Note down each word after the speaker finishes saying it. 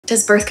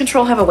Does birth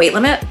control have a weight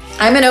limit?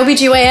 I'm an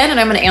OBGYN and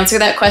I'm going to answer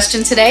that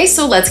question today,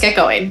 so let's get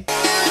going.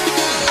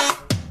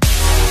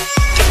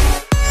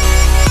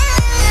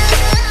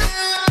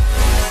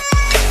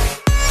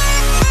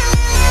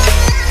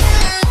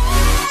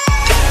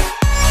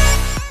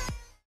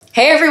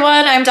 Hey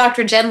everyone, I'm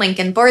Dr. Jen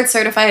Lincoln,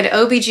 board-certified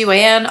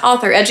OBGYN,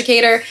 author,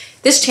 educator.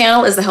 This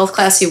channel is the health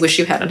class you wish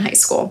you had in high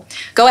school.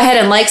 Go ahead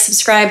and like,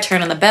 subscribe,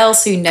 turn on the bell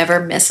so you never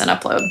miss an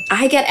upload.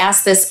 I get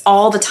asked this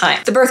all the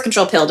time. The birth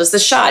control pill, does the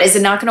shot, is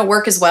it not gonna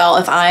work as well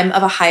if I'm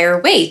of a higher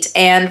weight?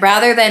 And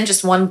rather than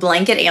just one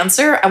blanket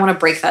answer, I wanna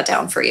break that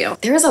down for you.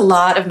 There is a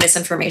lot of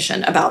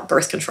misinformation about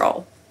birth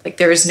control. Like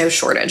there is no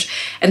shortage.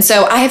 And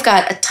so I have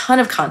got a ton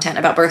of content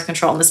about birth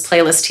control in this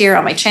playlist here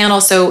on my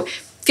channel. So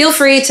feel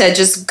free to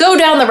just go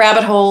down the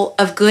rabbit hole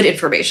of good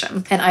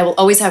information. And I will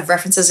always have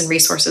references and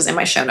resources in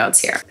my show notes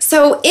here.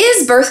 So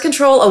is birth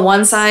control a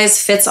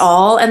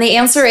one-size-fits-all? And the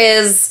answer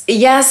is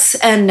yes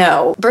and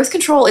no. Birth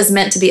control is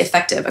meant to be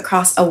effective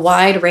across a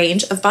wide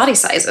range of body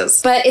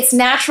sizes. But it's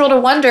natural to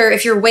wonder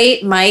if your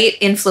weight might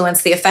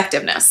influence the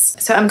effectiveness.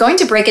 So I'm going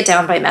to break it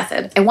down by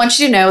method. I want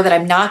you to know that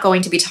I'm not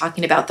going to be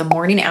talking about the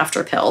morning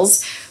after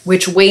pills,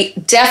 which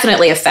weight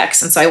definitely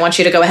affects. And so I want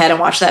you to go ahead and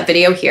watch that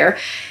video here.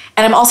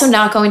 And I'm also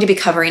not going to be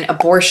covering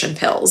abortion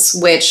pills,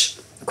 which,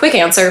 quick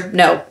answer,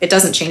 no, it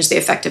doesn't change the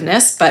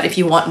effectiveness, but if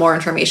you want more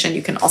information,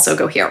 you can also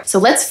go here. So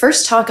let's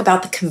first talk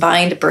about the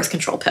combined birth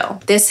control pill.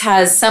 This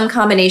has some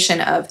combination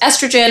of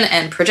estrogen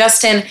and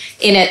progestin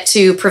in it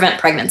to prevent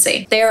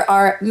pregnancy. There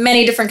are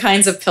many different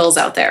kinds of pills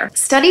out there.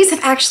 Studies have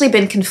actually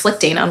been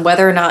conflicting on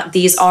whether or not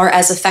these are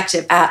as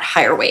effective at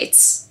higher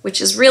weights, which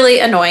is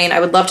really annoying. I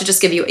would love to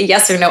just give you a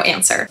yes or no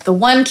answer. The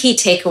one key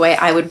takeaway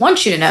I would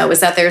want you to know is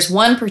that there's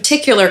one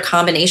particular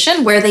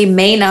combination where they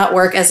may not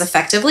work as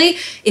effectively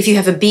if you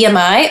have a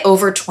BMI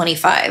over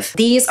 25.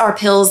 These are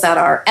pills that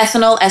are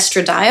ethinyl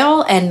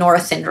estradiol and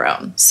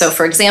norethindrone. So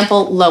for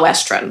example, low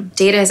estrogen.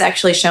 Data has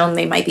actually shown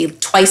they might be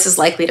twice as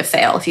likely to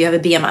fail if you have a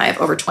BMI of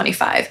over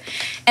 25.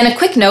 And a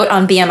quick note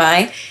on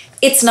BMI,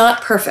 it's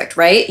not perfect,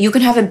 right? You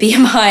can have a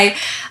BMI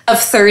of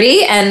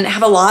 30 and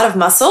have a lot of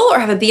muscle, or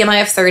have a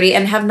BMI of 30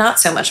 and have not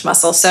so much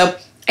muscle. So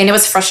I know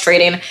it's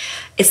frustrating.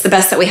 It's the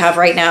best that we have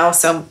right now,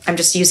 so I'm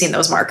just using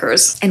those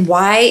markers. And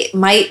why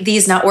might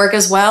these not work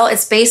as well?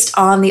 It's based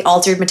on the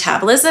altered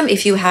metabolism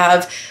if you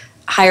have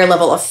higher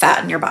level of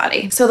fat in your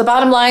body. So the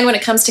bottom line when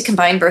it comes to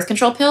combined birth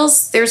control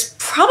pills, there's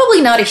probably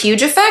not a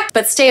huge effect,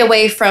 but stay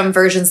away from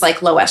versions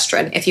like low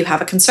estrogen if you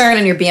have a concern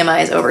and your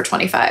BMI is over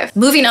 25.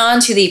 Moving on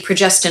to the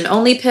progestin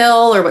only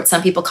pill, or what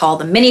some people call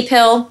the mini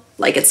pill.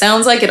 Like it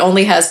sounds like, it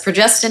only has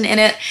progestin in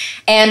it.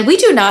 And we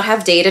do not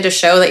have data to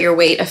show that your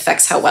weight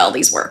affects how well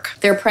these work.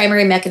 Their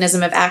primary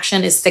mechanism of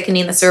action is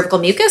thickening the cervical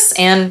mucus,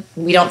 and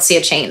we don't see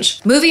a change.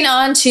 Moving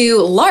on to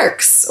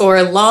LARCs,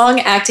 or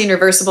long-acting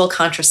reversible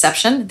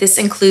contraception. This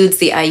includes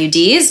the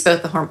IUDs,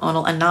 both the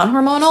hormonal and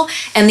non-hormonal,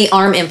 and the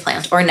arm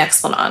implant, or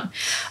Nexplanon.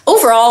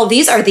 Overall,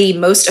 these are the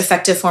most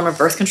effective form of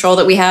birth control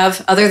that we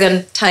have, other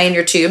than tying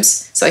your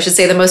tubes. So I should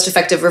say the most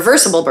effective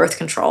reversible birth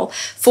control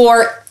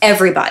for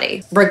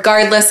everybody,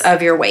 regardless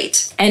of your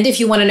weight. And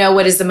if you want to know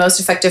what is the most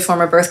effective form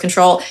of birth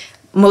control,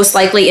 most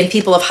likely in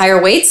people of higher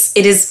weights,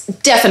 it is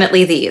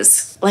definitely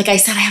these. Like I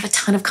said, I have a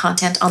ton of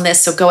content on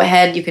this, so go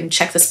ahead, you can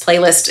check this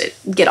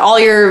playlist, get all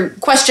your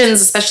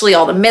questions, especially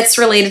all the myths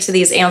related to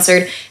these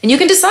answered, and you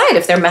can decide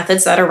if they're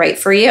methods that are right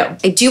for you.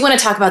 I do want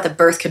to talk about the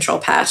birth control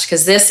patch,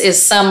 because this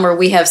is some where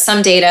we have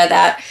some data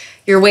that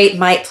your weight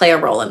might play a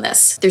role in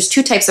this. There's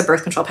two types of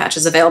birth control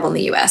patches available in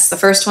the US. The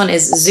first one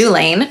is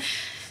Xulane,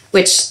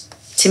 which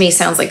to me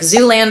sounds like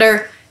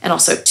Zoolander, and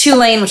also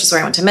Tulane, which is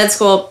where I went to med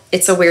school.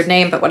 It's a weird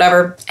name, but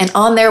whatever. And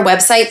on their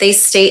website, they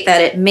state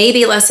that it may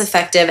be less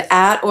effective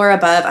at or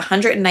above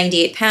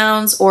 198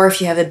 pounds, or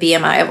if you have a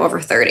BMI of over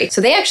 30.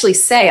 So they actually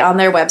say on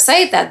their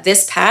website that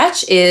this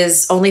patch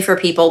is only for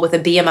people with a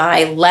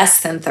BMI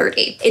less than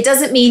 30. It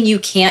doesn't mean you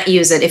can't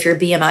use it if your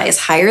BMI is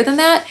higher than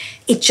that.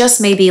 It just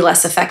may be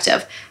less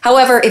effective.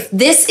 However, if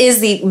this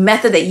is the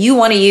method that you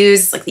want to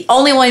use, like the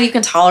only one you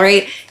can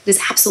tolerate, it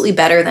is absolutely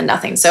better than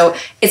nothing. So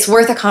it's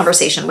worth a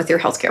conversation with your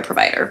healthcare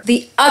provider.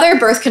 The other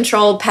birth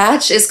control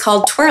patch is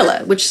called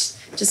Twirla, which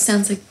just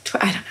sounds like,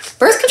 I don't know.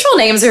 Birth control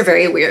names are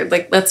very weird,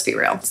 like let's be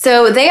real.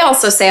 So they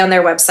also say on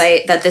their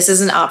website that this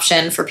is an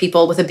option for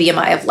people with a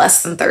BMI of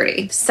less than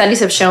 30. Studies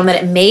have shown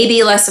that it may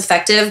be less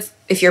effective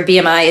if your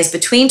BMI is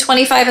between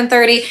 25 and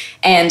 30,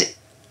 and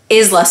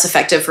is less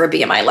effective for a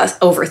BMI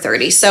over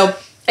 30. So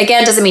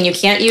again, doesn't mean you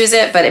can't use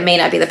it, but it may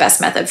not be the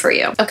best method for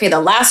you. Okay, the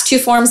last two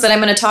forms that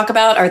I'm going to talk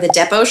about are the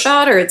Depo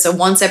shot, or it's a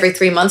once every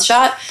 3 month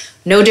shot.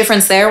 No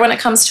difference there when it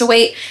comes to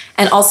weight.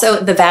 And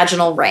also the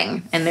vaginal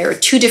ring. And there are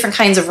two different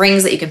kinds of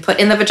rings that you can put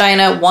in the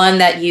vagina. One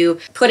that you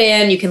put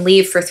in, you can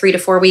leave for 3 to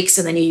 4 weeks,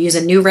 and then you use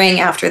a new ring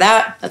after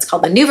that. That's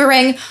called the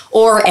Nuvaring,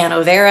 or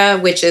Annovera,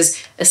 which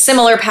is a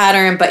similar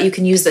pattern, but you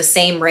can use the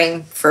same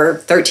ring for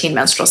 13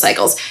 menstrual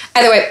cycles.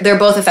 Either way, they're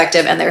both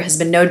effective, and there has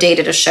been no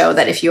data to show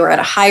that if you're at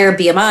a higher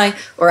BMI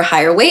or a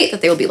higher weight,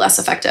 that they will be less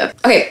effective.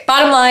 Okay,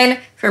 bottom line,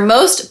 for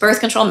most birth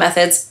control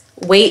methods,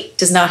 weight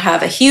does not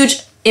have a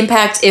huge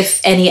impact,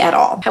 if any at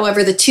all.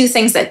 However, the two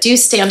things that do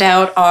stand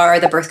out are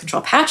the birth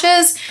control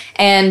patches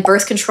and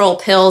birth control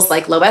pills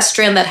like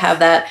Loestrin that have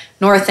that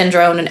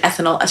norethindrone and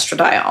ethinyl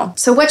estradiol.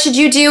 So what should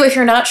you do if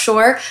you're not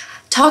sure?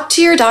 Talk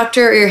to your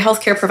doctor or your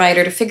healthcare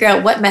provider to figure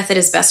out what method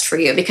is best for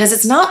you, because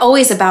it's not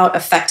always about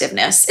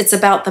effectiveness. It's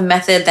about the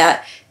method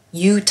that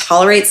you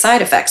tolerate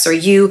side effects or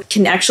you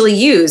can actually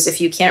use.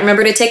 If you can't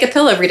remember to take a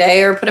pill every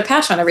day or put a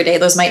patch on every day,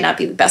 those might not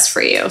be the best for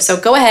you. So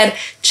go ahead,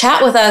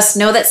 chat with us.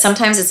 Know that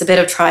sometimes it's a bit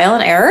of trial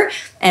and error,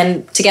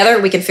 and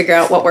together we can figure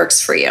out what works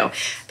for you.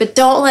 But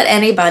don't let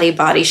anybody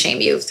body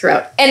shame you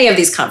throughout any of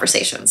these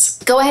conversations.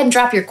 Go ahead and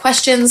drop your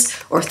questions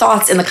or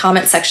thoughts in the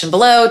comment section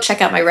below.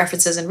 Check out my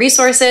references and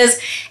resources.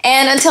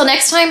 And until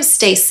next time,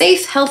 stay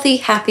safe, healthy,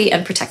 happy,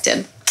 and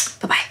protected.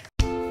 Bye-bye.